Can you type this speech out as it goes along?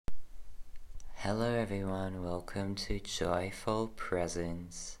Hello, everyone. Welcome to Joyful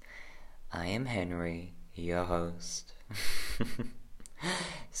Presence. I am Henry, your host.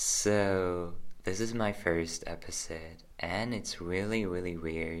 So, this is my first episode, and it's really, really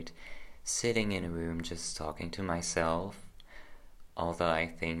weird sitting in a room just talking to myself. Although I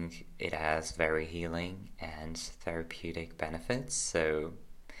think it has very healing and therapeutic benefits, so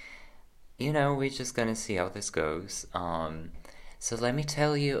we're just gonna see how this goes. So let me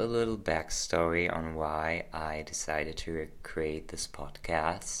tell you a little backstory on why I decided to create this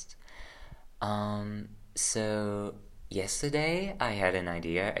podcast. So yesterday I had an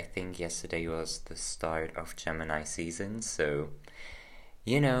idea. I think yesterday was the start of Gemini season, so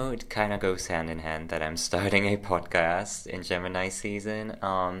it kind of goes hand in hand that I'm starting a podcast in Gemini season.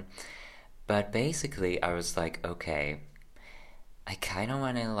 But basically I was like, okay, I kind of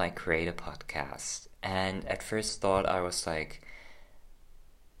want to like create a podcast. And at first thought I was like,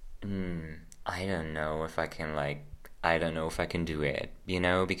 I don't know if I can I don't know if I can do it,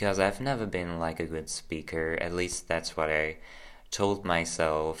 because I've never been like a good speaker. At least that's what I told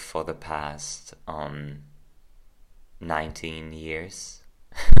myself for the past 19 years.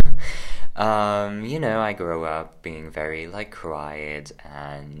 I grew up being very like quiet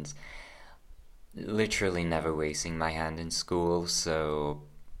and literally never raising my hand in school, so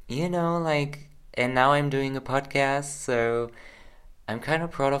and now I'm doing a podcast, so I'm kind of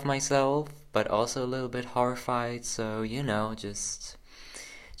proud of myself, but also a little bit horrified. So just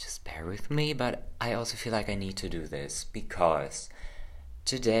bear with me. But I also feel like I need to do this because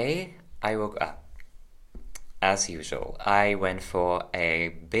today I woke up as usual. I went for a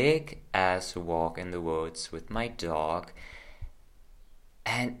big ass walk in the woods with my dog,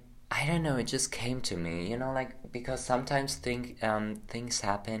 and I don't know. It just came to me, because sometimes things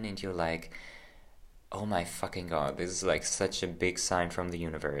happen, and you're like, oh my fucking god, this is like such a big sign from the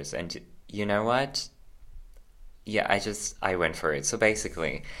universe. And you know what? Yeah, I went for it. So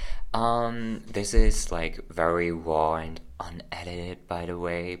basically, this is like very raw and unedited, by the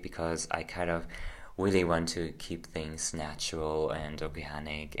way, because I kind of really want to keep things natural and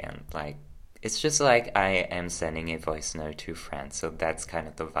organic, and like it's just like I am sending a voice note to friends. So that's kind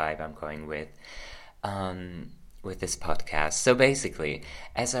of the vibe I'm going with this podcast. So basically,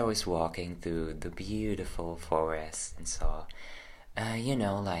 as I was walking through the beautiful forest and saw,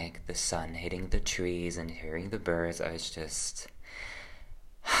 like the sun hitting the trees and hearing the birds, I was just.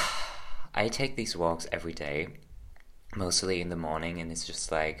 I take these walks every day, mostly in the morning, and it's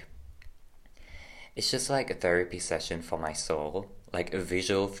just like a therapy session for my soul, like a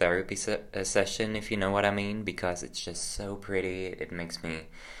visual therapy session, if you know what I mean, because it's just so pretty. It makes me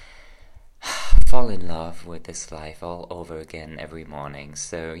fall in love with this life all over again every morning.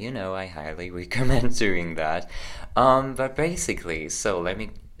 So, I highly recommend doing that. But basically, so let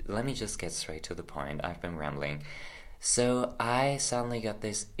me just get straight to the point. I've been rambling. So I suddenly got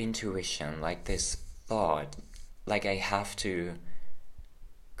this intuition, like this thought, like I have to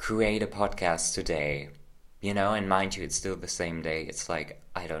create a podcast today. And mind you, it's still the same day. It's like,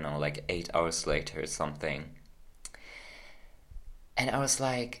 I don't know, like 8 hours later or something. And I was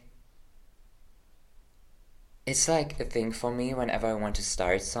like, it's like a thing for me. Whenever I want to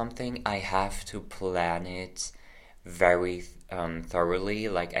start something, I have to plan it very thoroughly.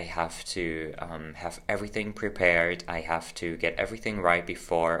 Like I have to have everything prepared. I have to get everything right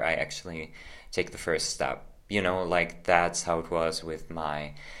before I actually take the first step. Like that's how it was with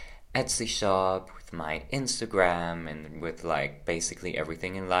my Etsy shop, with my Instagram, and with like basically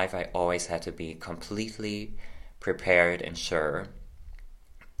everything in life. I always had to be completely prepared and sure.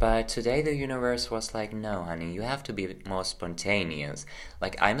 But today the universe was like, no, honey, you have to be more spontaneous.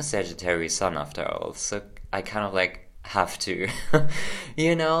 Like, I'm a Sagittarius sun after all, so I kind of like have to,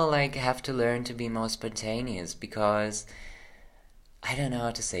 like have to learn to be more spontaneous because I don't know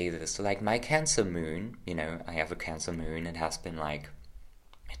how to say this. Like, my Cancer moon, I have a Cancer moon. It has been like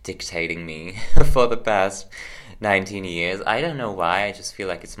dictating me for the past 19 years. I don't know why, I just feel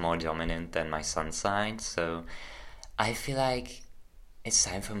like it's more dominant than my sun sign, so I feel like it's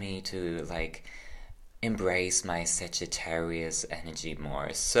time for me to like embrace my Sagittarius energy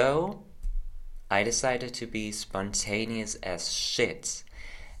more. So I decided to be spontaneous as shit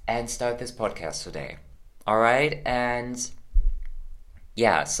and start this podcast today. Alright, and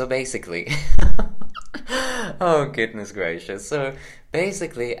yeah, so basically oh goodness gracious. So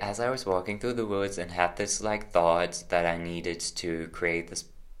basically, as I was walking through the woods and had this like thought that I needed to create this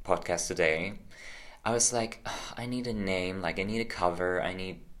podcast today, I was like, "Ugh, I need a name, like I need a cover, I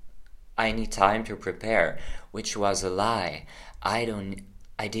need time to prepare," which was a lie. I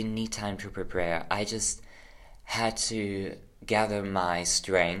didn't need time to prepare. I just had to gather my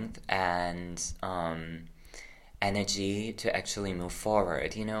strength and energy to actually move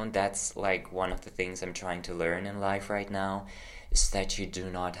forward. That's like one of the things I'm trying to learn in life right now, is that you do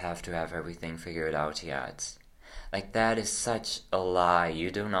not have to have everything figured out yet. Like, that is such a lie. You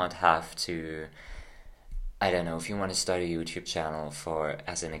do not have to. I don't know, if you want to start a YouTube channel, for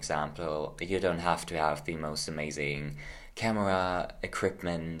as an example, you don't have to have the most amazing camera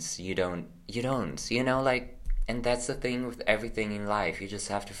equipment. Like, and that's the thing with everything in life. You just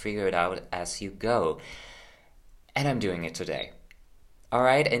have to figure it out as you go. And I'm doing it today. All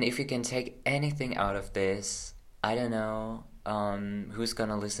right, and if you can take anything out of this, I don't know who's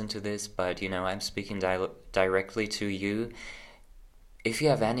gonna listen to this, but I'm speaking directly to you. If you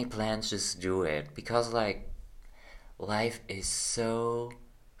have any plans, just do it, because like, life is so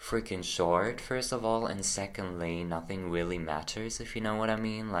freaking short, first of all, and secondly, nothing really matters, if you know what I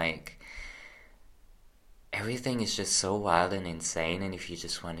mean. Like, everything is just so wild and insane, and if you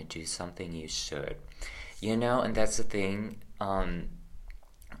just want to do something, you should. And that's the thing.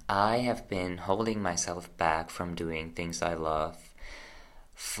 I have been holding myself back from doing things I love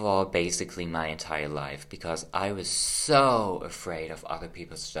for basically my entire life, because I was so afraid of other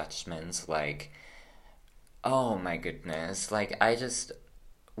people's judgments. Like, oh my goodness. Like, I just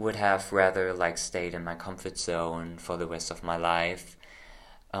would have rather like stayed in my comfort zone for the rest of my life,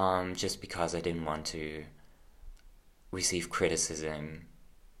 just because I didn't want to receive criticism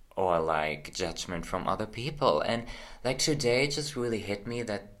or like judgment from other people. And like, today it just really hit me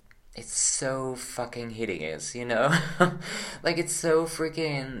that it's so fucking hideous. Like, it's so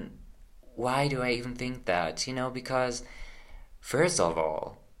freaking. Why do I even think that? Because first of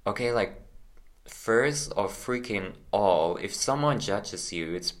all, okay, like, first of freaking all, if someone judges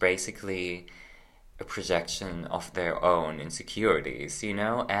you, it's basically a projection of their own insecurities.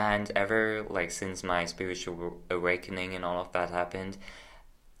 And ever, like, since my spiritual awakening and all of that happened,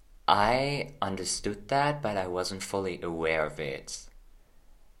 I understood that, but I wasn't fully aware of it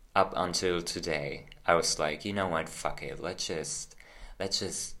up until today. I was like, you know what, fuck it, let's just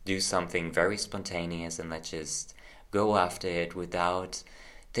do something very spontaneous, and let's just go after it without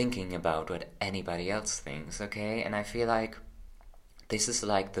thinking about what anybody else thinks, okay? And I feel like this is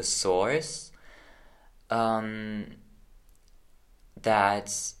like the source that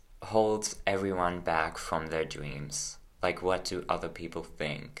holds everyone back from their dreams. Like, what do other people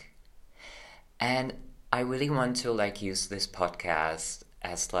think? And I really want to like use this podcast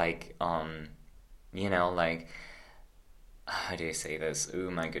as like like, how do you say this? Oh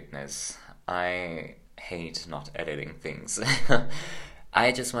my goodness. I hate not editing things.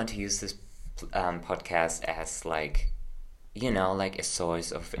 I just want to use this podcast as like, like a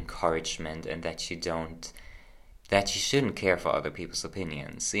source of encouragement, and that you shouldn't care for other people's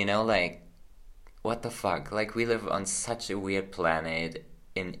opinions. Like, what the fuck? Like, we live on such a weird planet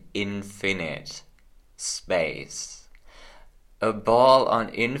in infinite space. A ball on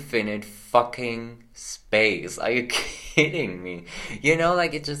infinite fucking space. Are you kidding me?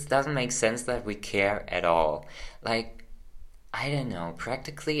 Like, it just doesn't make sense that we care at all. Like, I don't know,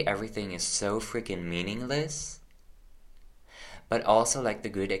 practically everything is so freaking meaningless. But also, like, the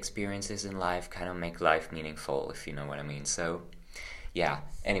good experiences in life kind of make life meaningful, if you know what I mean. So, yeah.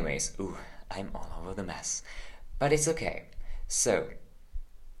 Anyways, I'm all over the mess. But it's okay. So,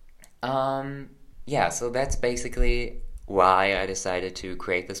 yeah, so that's basically why I decided to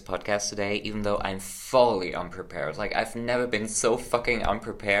create this podcast today, even though I'm fully unprepared. Like, I've never been so fucking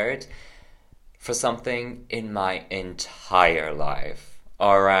unprepared for something in my entire life.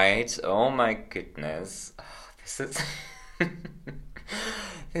 Alright? Oh my goodness. This is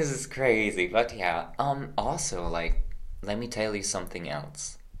this is crazy. But yeah, also, like, let me tell you something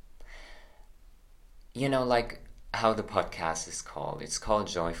else. Like how the podcast is called. It's called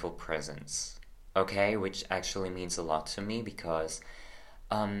Joyful Presence. Okay? Which actually means a lot to me, because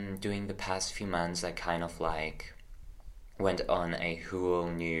during the past few months I kind of like went on a whole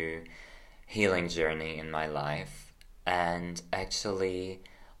new healing journey in my life, and actually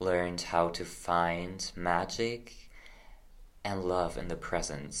learned how to find magic and love in the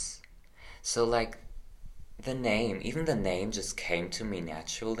presence. So like, even the name just came to me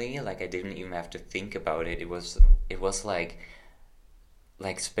naturally. Like, I didn't even have to think about it. It was like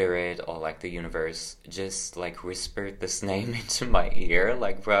spirit, or like the universe just like whispered this name into my ear,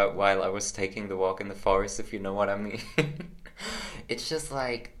 like while I was taking the walk in the forest, if you know what I mean. It's just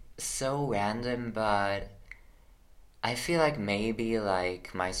like so random, but I feel like maybe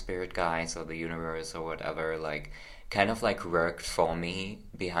like my spirit guides or the universe or whatever, like, kind of like worked for me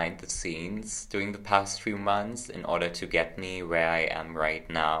behind the scenes during the past few months in order to get me where I am right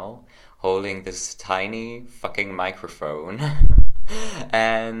now. holding this tiny fucking microphone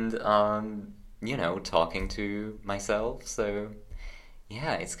and, talking to myself. So,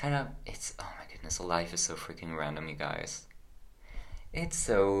 yeah, oh my goodness, life is so freaking random, you guys. It's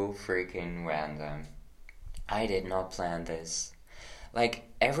so freaking random. I did not plan this. Like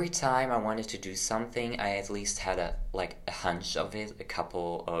every time I wanted to do something, I at least had a hunch of it a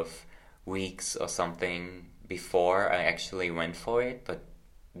couple of weeks or something before I actually went for it, but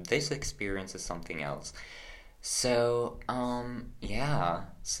this experience is something else. So, yeah.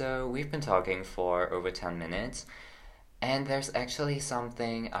 So we've been talking for over 10 minutes, and there's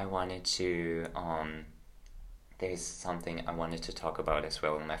something I wanted to talk about as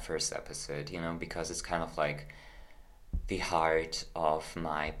well in my first episode, because it's kind of like the heart of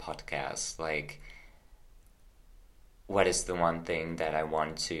my podcast. Like, what is the one thing that I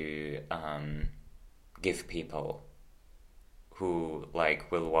want to give people who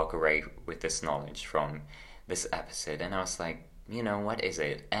like will walk away with this knowledge from this episode? And I was like, what is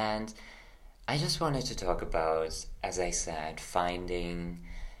it? And I just wanted to talk about, as I said, finding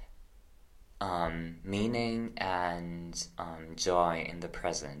meaning and joy in the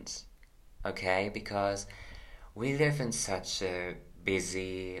present. Okay, because we live in such a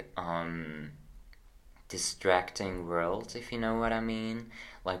busy, distracting world, if you know what I mean.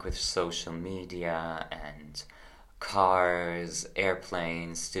 Like with social media and cars,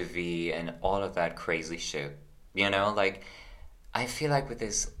 airplanes, TV, and all of that crazy shit. Like, I feel like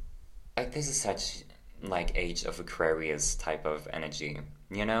this is such, like, age of Aquarius type of energy,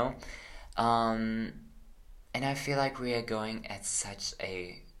 you know? Um, and I feel like we are going at such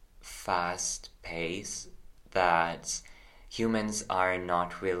a fast pace that humans are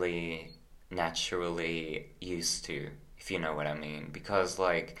not really naturally used to, if you know what I mean. Because,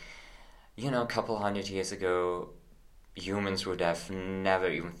 like, a couple hundred years ago, humans would have never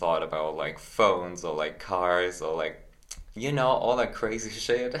even thought about, like, phones or, like, cars or, like, all that crazy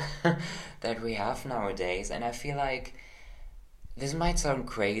shit that we have nowadays. And I feel like this might sound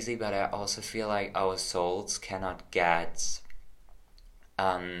crazy, but I also feel like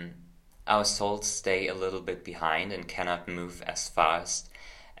um, our souls stay a little bit behind and cannot move as fast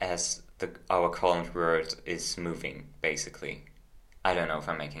as our current world is moving, basically. I don't know if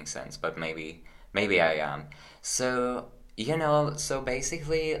I'm making sense, but maybe I am. So, so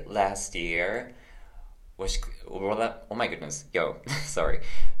basically last year was, oh my goodness, yo, sorry.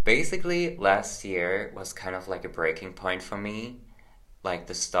 Basically last year was kind of like a breaking point for me, like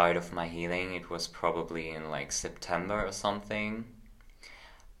the start of my healing. It was probably in like September or something.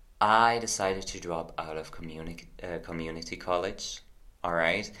 I decided to drop out of community college. All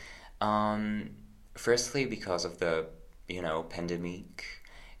right. Um, Firstly, because of the pandemic,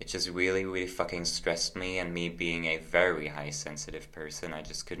 it just really really fucking stressed me, and me being a very high sensitive person, I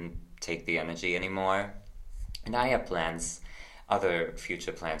just couldn't take the energy anymore. And I had other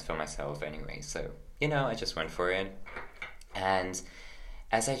future plans for myself anyway. So I just went for it. And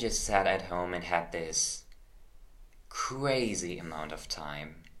as I just sat at home and had this crazy amount of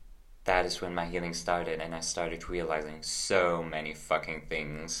time, that is when my healing started, and I started realizing so many fucking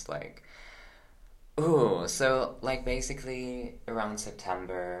things. Like, ooh, so like basically around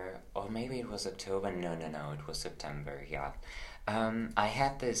September, or maybe it was October. No, it was September. Yeah, I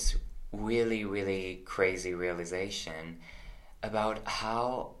had this really, really crazy realization about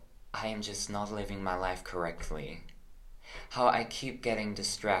how I am just not living my life correctly. How I keep getting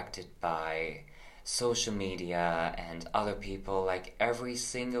distracted by social media and other people, like every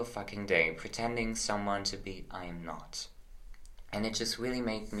single fucking day, pretending someone to be I am not. And it just really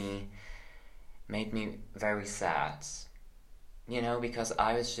made me very sad. Because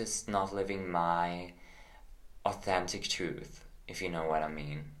I was just not living my authentic truth, if you know what I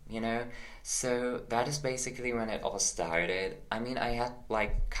mean. So that is basically when it all started. I mean, I had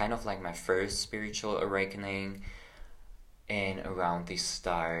like kind of like my first spiritual awakening in around the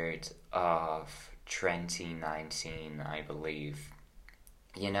start of 2019, I believe.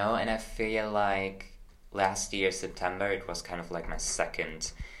 And I feel like last year, September, it was kind of like my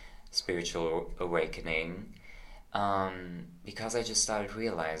second spiritual awakening. Because I just started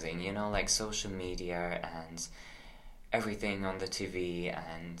realizing, like social media and everything on the TV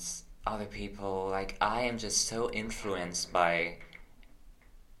and other people, like I am just so influenced by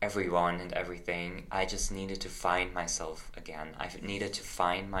everyone and everything. I just needed to find myself again. I needed to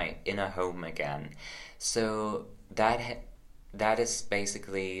find my inner home again. So that is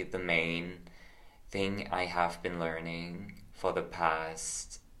basically the main thing I have been learning for the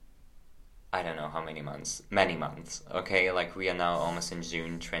past, I don't know how many months. Okay, like we are now almost in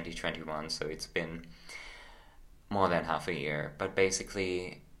June 2021, so it's been more than half a year. But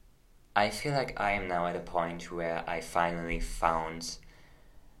basically, I feel like I am now at a point where I finally found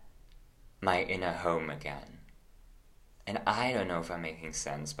my inner home again. And I don't know if I'm making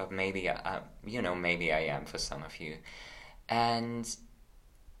sense, but maybe maybe I am for some of you. And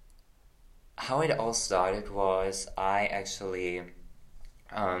how it all started was I actually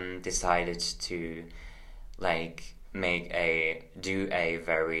decided to like do a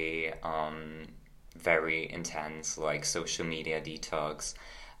very intense like social media detox.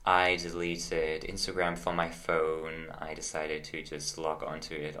 I deleted Instagram from my phone. I decided to just log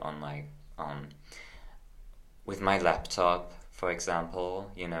onto it on with my laptop, for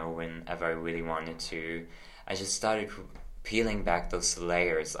example, whenever I really wanted to. I just started peeling back those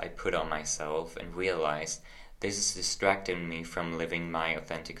layers I put on myself and realized this is distracting me from living my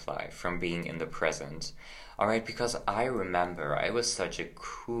authentic life, from being in the present. Alright, because I remember I was such a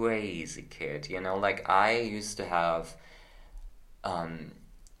crazy kid, like I used to have um,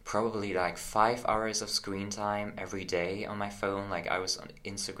 probably like 5 hours of screen time every day on my phone. Like I was on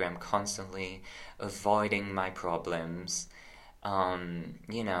Instagram constantly, avoiding my problems, um,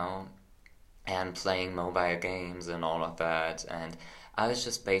 you know, and playing mobile games and all of that. And I was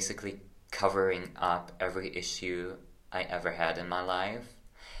just basically covering up every issue I ever had in my life.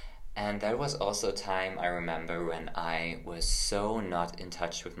 And there was also a time I remember when I was so not in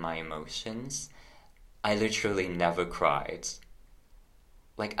touch with my emotions. I literally never cried.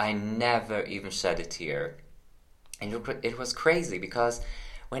 Like, I never even shed a tear. And it was crazy because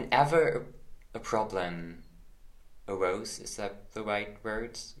whenever a problem arose, is that the right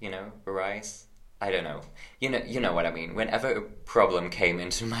word? Arise? I don't know. You know what I mean. Whenever a problem came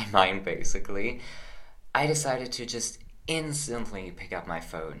into my mind, basically, I decided to just instantly pick up my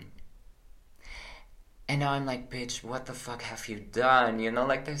phone. And now I'm like, bitch, what the fuck have you done?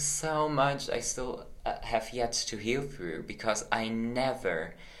 Like there's so much I still have yet to heal through because I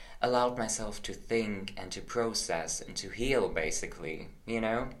never allowed myself to think and to process and to heal, basically.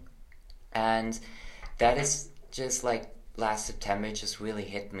 And that is just like last September just really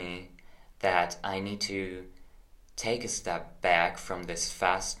hit me that I need to take a step back from this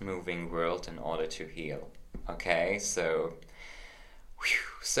fast moving world in order to heal. Okay, so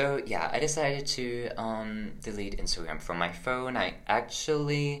yeah, I decided to delete Instagram from my phone. I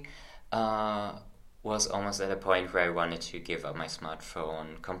actually uh, was almost at a point where I wanted to give up my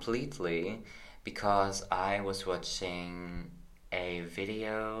smartphone completely because I was watching a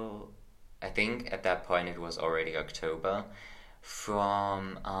video. I think at that point it was already October,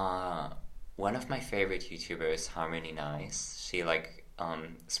 from one of my favorite YouTubers, Harmony Nice. She like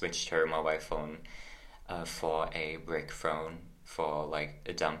switched her mobile phone for a brick phone, for like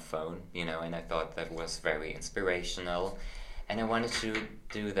a dumb phone, and I thought that was very inspirational. And I wanted to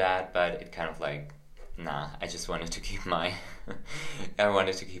do that, but it kind of like, nah, I just wanted to keep my I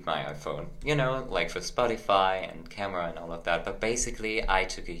wanted to keep my iPhone, like for Spotify and camera and all of that. But basically I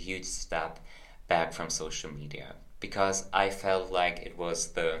took a huge step back from social media because I felt like it was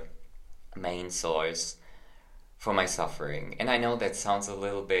the main source for my suffering. And I know that sounds a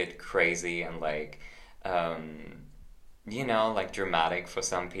little bit crazy and like um like dramatic for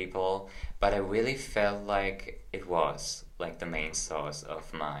some people, but I really felt like it was like the main source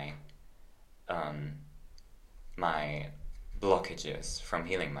of um my blockages from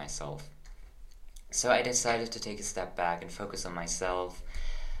healing myself. So I decided to take a step back and focus on myself,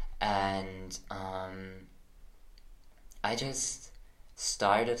 and I just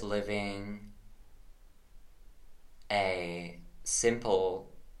started living a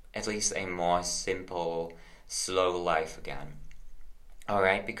simple, at least a more simple, slow life again.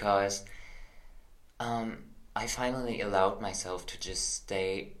 Alright, because um, I finally allowed myself to just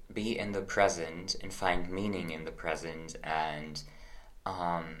be in the present and find meaning in the present and,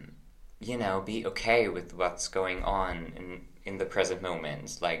 um, be okay with what's going on in the present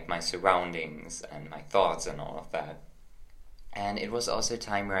moment, like my surroundings and my thoughts and all of that. And it was also a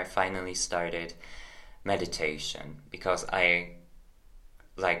time where I finally started meditation because I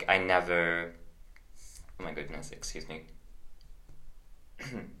never, oh my goodness, excuse me.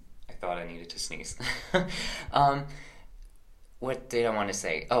 I thought I needed to sneeze. um, what did I want to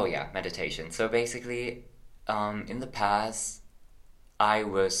say? Oh yeah, meditation. So basically, in the past, I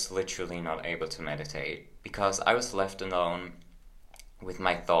was literally not able to meditate because I was left alone with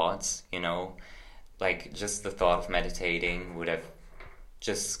my thoughts. Like just the thought of meditating would have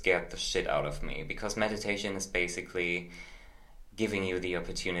just scared the shit out of me because meditation is basically giving you the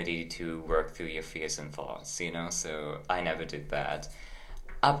opportunity to work through your fears and thoughts. So I never did that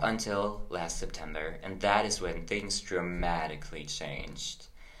up until last September, and that is when things dramatically changed.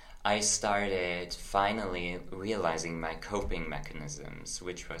 I started finally realizing my coping mechanisms,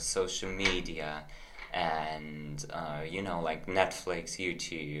 which was social media and, like Netflix,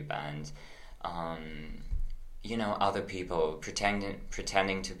 YouTube, and, um, other people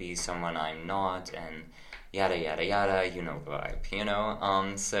pretending to be someone I'm not, and yada yada yada, the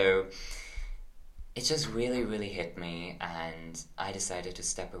vibe, So it just really, really hit me, and I decided to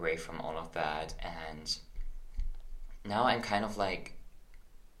step away from all of that, and now I'm kind of like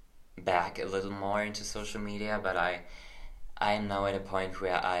back a little more into social media, but I am now at a point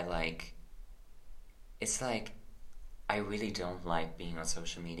where it's like I really don't like being on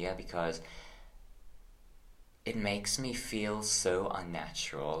social media because it makes me feel so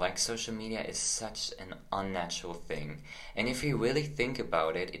unnatural. Like social media is such an unnatural thing. And if you really think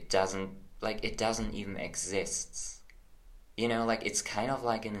about it, it doesn't even exist. Like it's kind of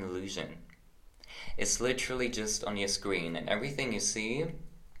like an illusion. It's literally just on your screen and everything you see,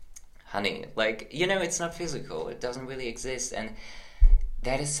 honey, it's not physical. It doesn't really exist, and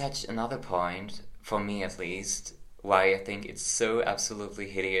that is such another point, for me at least, why I think it's so absolutely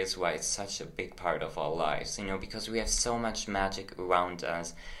hideous, why it's such a big part of our lives, because we have so much magic around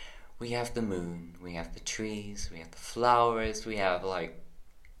us. We have the moon, we have the trees, we have the flowers, we have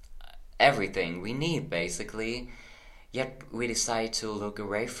everything we need basically, yet we decide to look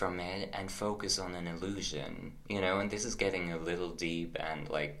away from it and focus on an illusion, and this is getting a little deep and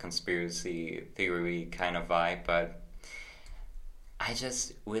like conspiracy theory kind of vibe, but I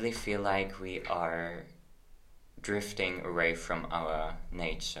just really feel like we are drifting away from our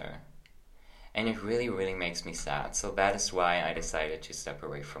nature. And it really, really makes me sad. So that is why I decided to step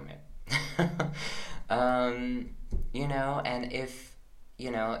away from it. And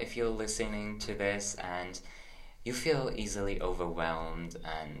if you're listening to this and you feel easily overwhelmed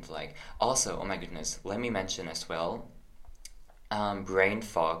and also, oh my goodness, let me mention as well, brain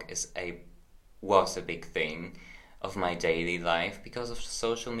fog was a big thing of my daily life because of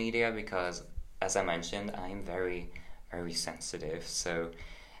social media, because as I mentioned, I'm very, very sensitive. So,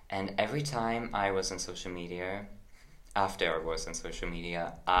 and every time I was on social media, after I was on social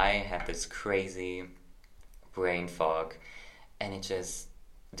media, I had this crazy brain fog, and it just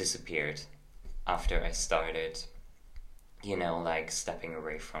disappeared after I started, stepping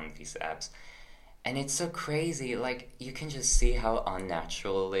away from these apps. And it's so crazy, you can just see how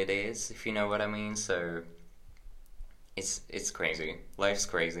unnatural it is, if you know what I mean. So it's crazy. Life's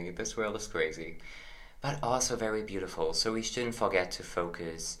crazy. This world is crazy. But also very beautiful. So we shouldn't forget to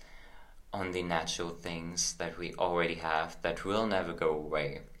focus on the natural things that we already have that will never go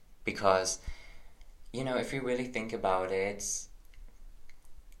away. Because, if you really think about it,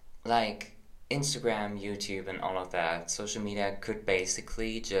 like Instagram, YouTube, and all of that, social media could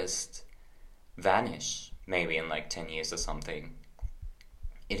basically just vanish maybe in 10 years or something.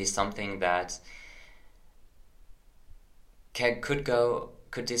 It is something that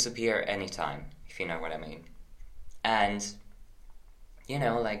could disappear anytime, if you know what I mean. And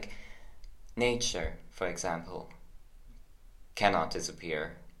nature, for example, cannot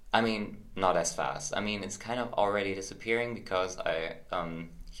disappear. I mean, not as fast. I mean, it's kind of already disappearing because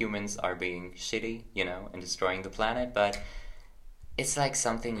humans are being shitty, and destroying the planet, but it's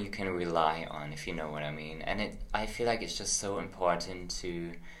something you can rely on, if you know what I mean. And I feel like it's just so important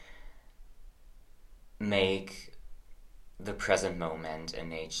to make the present moment and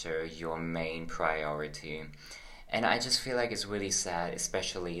nature your main priority. And I just feel like it's really sad,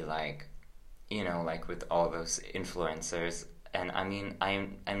 especially with all those influencers. And I mean,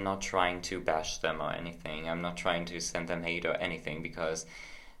 I'm not trying to bash them or anything. I'm not trying to send them hate or anything, because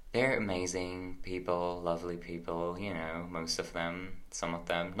they're amazing people, lovely people, most of them, some of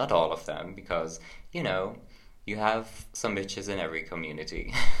them, not all of them, because, you have some bitches in every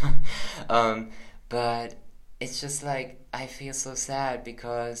community. But it's just I feel so sad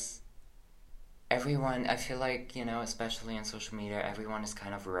because everyone, I feel especially on social media, everyone is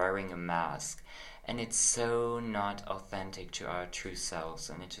kind of wearing a mask, and it's so not authentic to our true selves,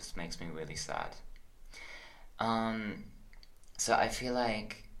 and it just makes me really sad. So I feel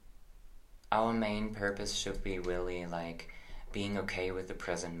like our main purpose should be really being okay with the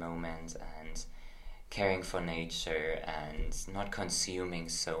present moment and caring for nature and not consuming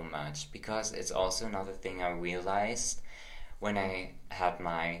so much, because it's also another thing I realized when I had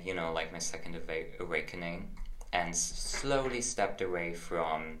my my second awakening and slowly stepped away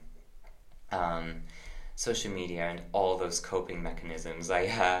from social media and all those coping mechanisms I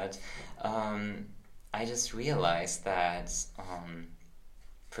had. I just realized that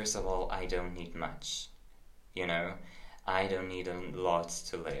first of all, I don't need much, I don't need a lot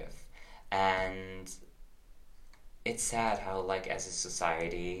to live. And it's sad how, like, as a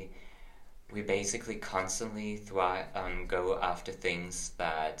society, we basically constantly go after things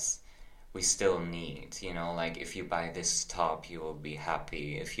that we still need. You know, like if you buy this top, you will be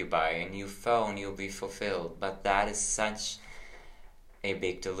happy. If you buy a new phone, you'll be fulfilled. But that is such a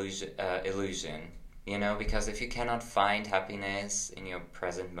big illusion, you know, because if you cannot find happiness in your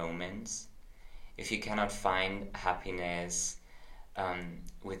present moments, if you cannot find happiness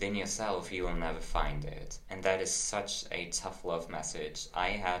within yourself, you will never find it. And that is such a tough love message. I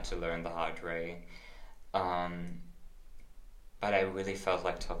had to learn the hard way. Um, but I really felt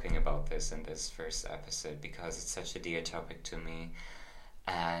like talking about this in this first episode because it's such a dear topic to me.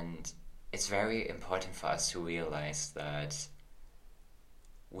 And it's very important for us to realize that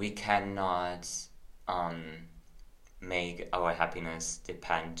we cannot um, make our happiness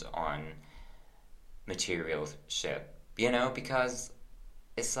depend on material shit, you know, because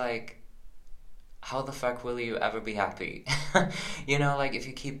it's like, how the fuck will you ever be happy? You know, like if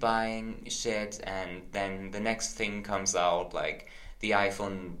you keep buying shit and then the next thing comes out, like the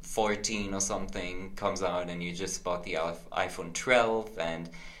iPhone 14 or something comes out and you just bought the iPhone 12, and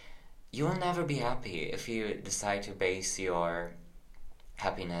you will never be happy if you decide to base your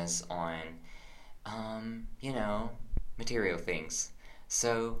happiness on, you know, material things.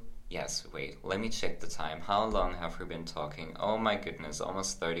 So, yes, wait, let me check the time. How long have we been talking? Oh my goodness,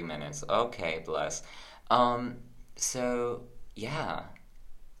 almost 30 minutes. Okay, bless. Um, so, yeah.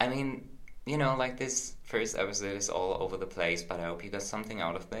 I mean, you know, like this first episode is all over the place, but I hope you got something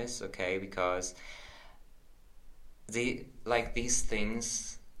out of this, okay? Because these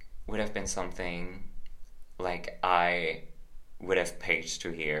things would have been something like I would have paid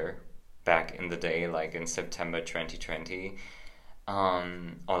to hear back in the day, like in September 2020,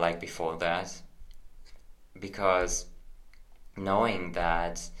 or like before that, because knowing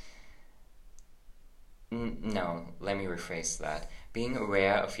that, no, let me rephrase that. Being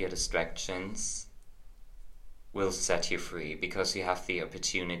aware of your distractions will set you free because you have the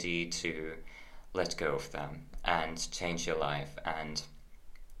opportunity to let go of them and change your life and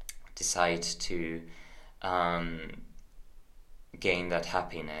decide to um, gain that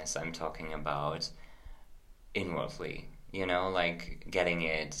happiness I'm talking about inwardly, you know, like getting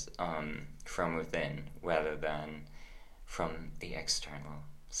it from within rather than from the external.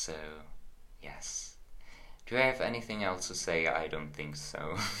 So, yes. Do I have anything else to say? I don't think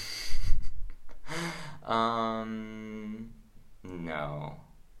so. No.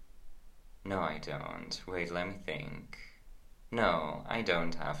 No, I don't. Wait, let me think. No, I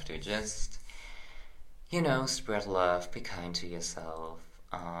don't have to. Just, you know, spread love, be kind to yourself.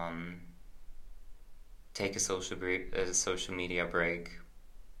 Take a social media break.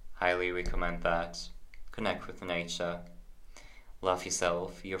 Highly recommend that. Connect with nature. Love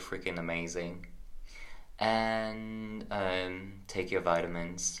yourself. You're freaking amazing. And take your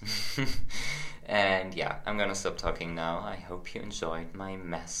vitamins. And yeah, I'm gonna stop talking now. I hope you enjoyed my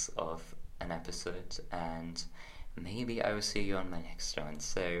mess of an episode, and maybe I will see you on my next one.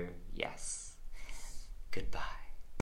 So, yes, goodbye.